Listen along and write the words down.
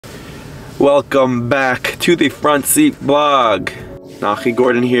Welcome back to the Front Seat Blog. Nachi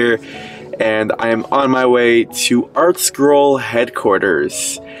Gordon here, and I am on my way to Artscroll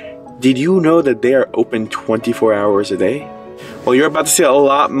headquarters. Did you know that they are open 24 hours a day? Well, you're about to see a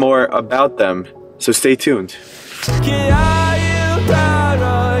lot more about them, so stay tuned.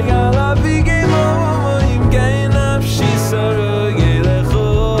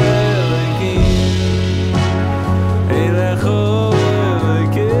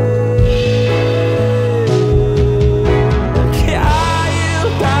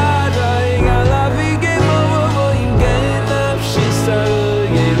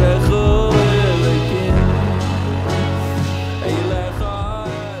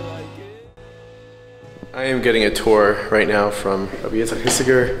 I am getting a tour right now from Rabbi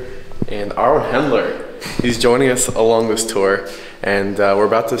Yitzchak and Aaron Hendler. He's joining us along this tour, and we're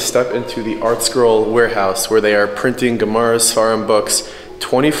about to step into the Artscroll warehouse where they are printing Gemara Sfarim books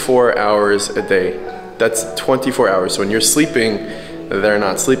 24 hours a day. That's 24 hours. So when you're sleeping, they're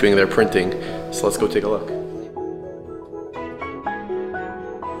not sleeping, they're printing. So let's go take a look.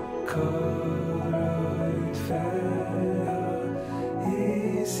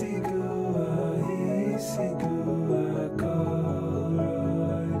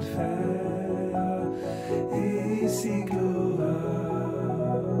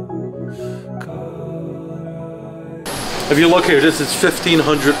 If you look here, this is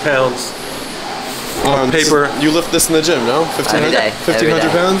 1,500 pounds of paper. You lift this in the gym, no?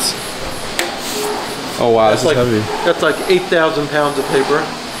 1,500 pounds? Oh wow, this is heavy. That's like 8,000 pounds of paper.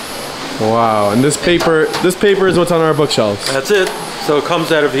 Wow, and this paper is what's on our bookshelves. That's it. So it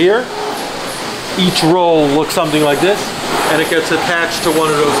comes out of here. Each roll looks something like this, and it gets attached to one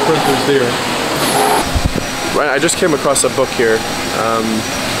of those printers there. Right, I just came across a book here,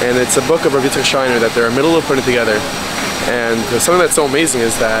 and it's a book of Rabbi Yitzchak that they're in the middle of putting together. And something that's so amazing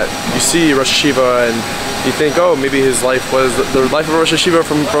is that you see Rosh Hashiva and you think, oh, maybe his life was the life of Rosh Hashiva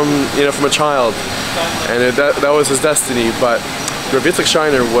from a child, and that was his destiny. But Rabbi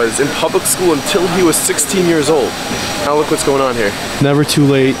Yitzchak was in public school until he was 16 years old. Now look what's going on here. Never too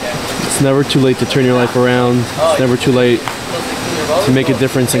late. It's never too late to turn your life around. It's never too late to make a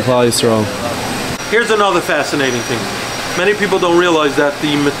difference in Klal Yisrael. Here's another fascinating thing. Many people don't realize that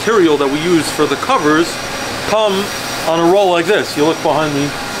the material that we use for the covers come on a roll like this. You look behind me,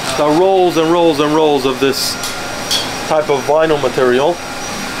 there are rolls and rolls and rolls of this type of vinyl material.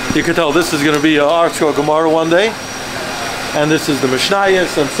 You can tell this is going to be an Artscroll Gemara one day, and this is the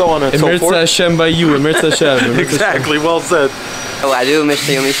Mishnayos and so on and so forth. Hashem by you, Hashem. Exactly, well said. Oh, I do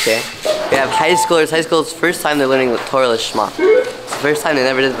Mishnah Yom Mishke. We have high schoolers, first time they're learning Torah Lishma. It's the first time they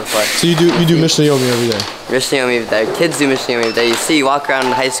never did it before. So you do Mishnah Yomi every day? Mishnah Yomi every day. Kids do Mishnah Yomi every day. You see, you walk around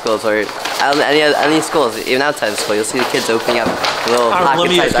in high schools or any schools, even outside of school, you'll see the kids opening up little Let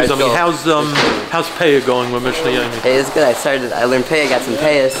me ask you something. How's How's Peah going with Mishnah Yomi? Hey, it's good. I learned Peah, got some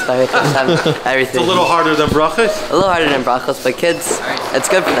Peahs, so I have everything. It's a little harder than Brachos? A little harder than Brachos, but kids, it's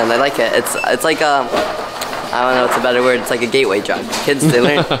good for them. They like it. It's like I don't know what's a better word. It's like a gateway drug. Kids, they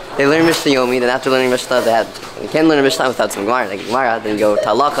learn Mishnah Yomi. Then after learning Mishnah, you can't learn a Mishnah without some Gemara. Like Gemara, then you go to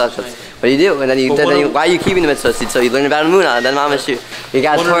Halacha. What do you do? And then why are you keeping the mitzvah? So you learn about Amunah. Then Mamash, you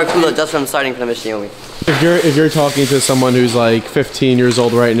got Torah Kula just from starting from the Mishnah Yomi. If you're talking to someone who's like 15 years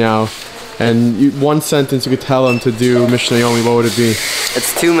old right now, and one sentence you could tell them to do Mishnah Yomi, what would it be?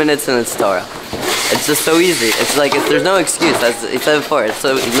 It's 2 minutes and it's Torah. It's just so easy. It's like there's no excuse. As I said before, there's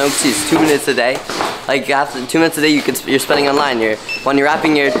no excuse. 2 minutes a day. Like after 2 minutes a day, you're spending online. When you're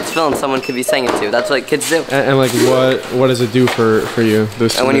wrapping your film, someone could be saying it to you. That's what kids do. And like what does it do for you?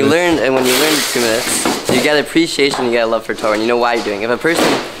 Those 2 and when minutes? you learn the 2 minutes, you get appreciation. You get a love for Torah, and you know why you're doing it. If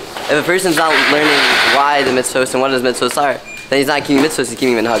a person's not learning why the mitzvahs and what his mitzvahs are, then he's not keeping mitzvahs. He's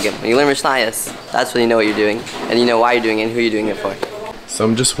keeping minhagim. When you learn Mishnayos, that's when you know what you're doing, and you know why you're doing it and who you're doing it for. So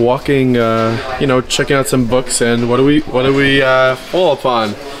I'm just walking, checking out some books, and what do we fall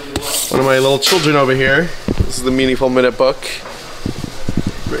upon? One of my little children over here. This is the Meaningful Minute book,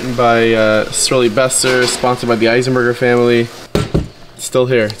 written by Sreli Besser, sponsored by the Eisenberger family. It's still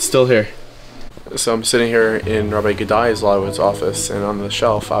here. It's still here. So I'm sitting here in Rabbi Gedaliah Zlotowitz's office, and on the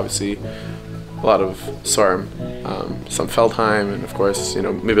shelf, obviously, a lot of Sfarim, some Feldheim, and of course,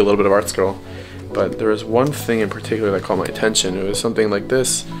 maybe a little bit of Artscroll. But there was one thing in particular that caught my attention. It was something like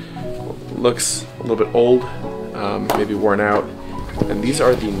this. Looks a little bit old, maybe worn out. And these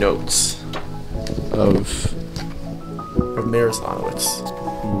are the notes of Meir Zlotowitz,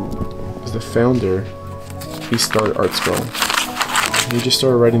 who was the founder. He started Artscroll. He just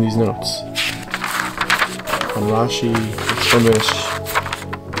started writing these notes on Rashi, Chumash.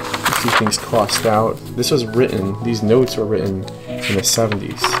 You see things crossed out. This was written. These notes were written in the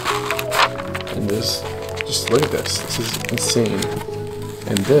 70s. And this, just look at this. This is insane.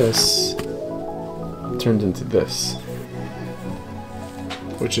 And this turned into this,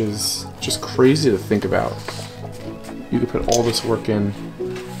 which is just crazy to think about. You could put all this work in,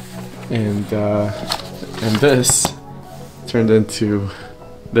 and this turned into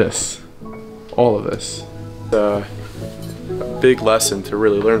this. All of this. A big lesson to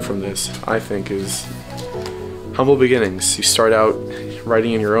really learn from this, I think, is humble beginnings. You start out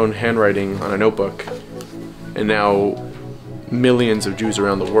writing in your own handwriting on a notebook, and now millions of Jews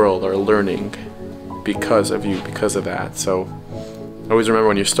around the world are learning because of you, because of that. So always remember,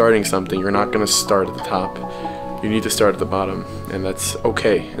 when you're starting something, you're not going to start at the top. You need to start at the bottom, and that's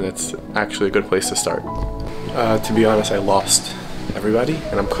okay, and that's actually a good place to start. To be honest, I lost everybody,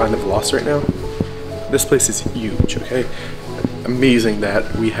 and I'm kind of lost right now. This place is huge, okay? Amazing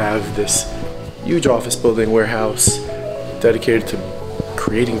that we have this huge office building, warehouse, dedicated to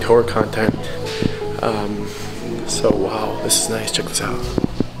creating Torah content. So wow, this is nice, check this out.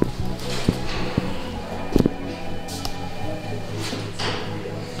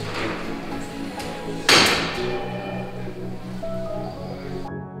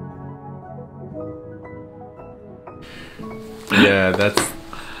 Yeah, that's...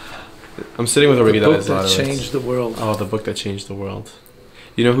 I'm sitting with R Gedaliah Zlotowitz. The book that changed the world. Oh, the book that changed the world.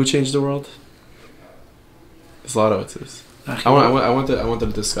 You know who changed the world? Zlotowitz's. I wanted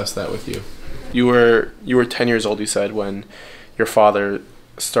to discuss that with you. You were 10 years old, you said, when your father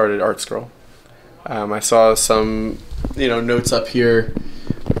started Artscroll. I saw some, notes up here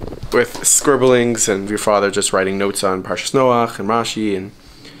with scribblings, and your father just writing notes on Parshas Noach and Rashi. And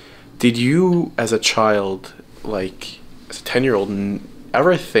did you, as a child, as a 10-year-old,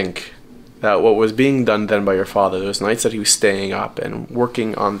 ever think that what was being done then by your father, those nights that he was staying up and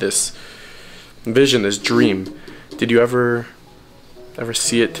working on this vision, this dream, did you ever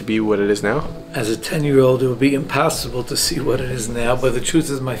see it to be what it is now? As a 10-year-old, it would be impossible to see what it is now, but the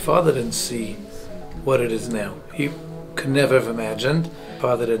truth is my father didn't see what it is now. He could never have imagined. My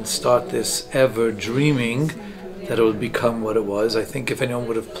father didn't start this ever dreaming that it would become what it was. I think if anyone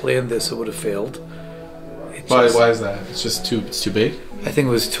would have planned this, it would have failed. Why is that? It's too big? I think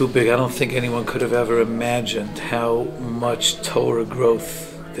it was too big. I don't think anyone could have ever imagined how much Torah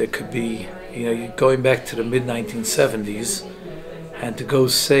growth there could be. Going back to the mid-1970s, and to go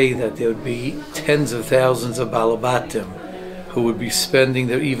say that there would be tens of thousands of balabatim who would be spending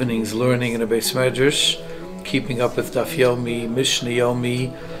their evenings learning in a Beis Medrash, keeping up with Daf Yomi, Mishnah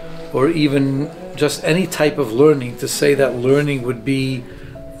Yomi, or even just any type of learning, to say that learning would be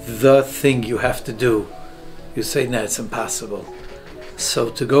the thing you have to do. You say, no, it's impossible. So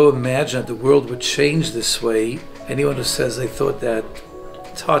to go imagine that the world would change this way, anyone who says they thought that,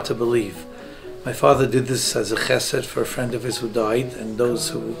 it's hard to believe. My father did this as a chesed for a friend of his who died, and those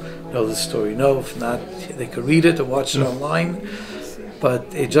who know the story know. If not, they could read it or watch it online. But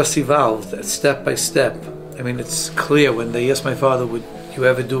it just evolved step by step. I mean, it's clear when they asked my father, would you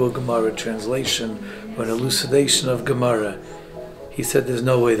ever do a Gemara translation or an elucidation of Gemara? He said there's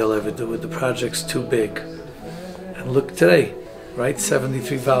no way they'll ever do it. The project's too big. And look today, right?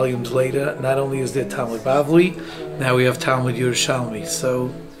 73 volumes later, not only is there Talmud Bavli, now we have Talmud Yerushalmi.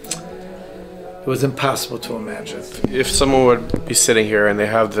 So it was impossible to imagine. If someone would be sitting here and they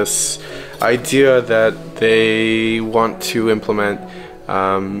have this idea that they want to implement,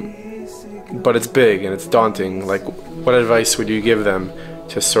 but it's big and it's daunting, what advice would you give them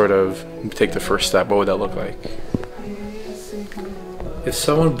to sort of take the first step? What would that look like? If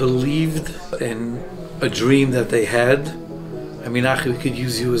someone believed in a dream that they had, I mean, we could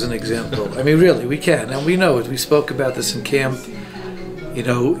use you as an example. I mean, really, we can, and we know it. We spoke about this in camp.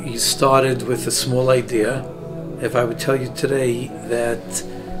 You started with a small idea. If I would tell you today that,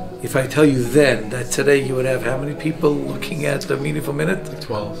 if I tell you then that today you would have how many people looking at the Meaningful Minute?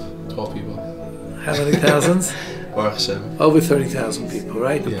 12 people. How many thousands? Over 30,000 people,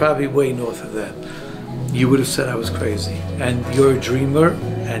 right? Yeah. Probably way north of that. You would have said I was crazy. And you're a dreamer,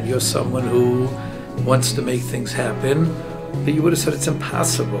 and you're someone who wants to make things happen, but you would have said it's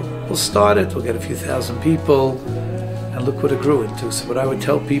impossible. We'll start it, we'll get a few thousand people, and look what it grew into. So what I would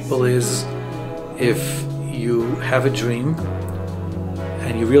tell people is, if you have a dream,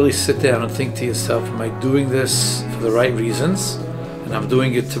 and you really sit down and think to yourself, am I doing this for the right reasons? And I'm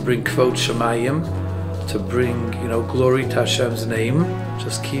doing it to bring Kvod Shemayim, to bring, glory to Hashem's name.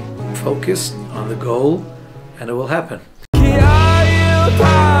 Just keep focused on the goal, and it will happen.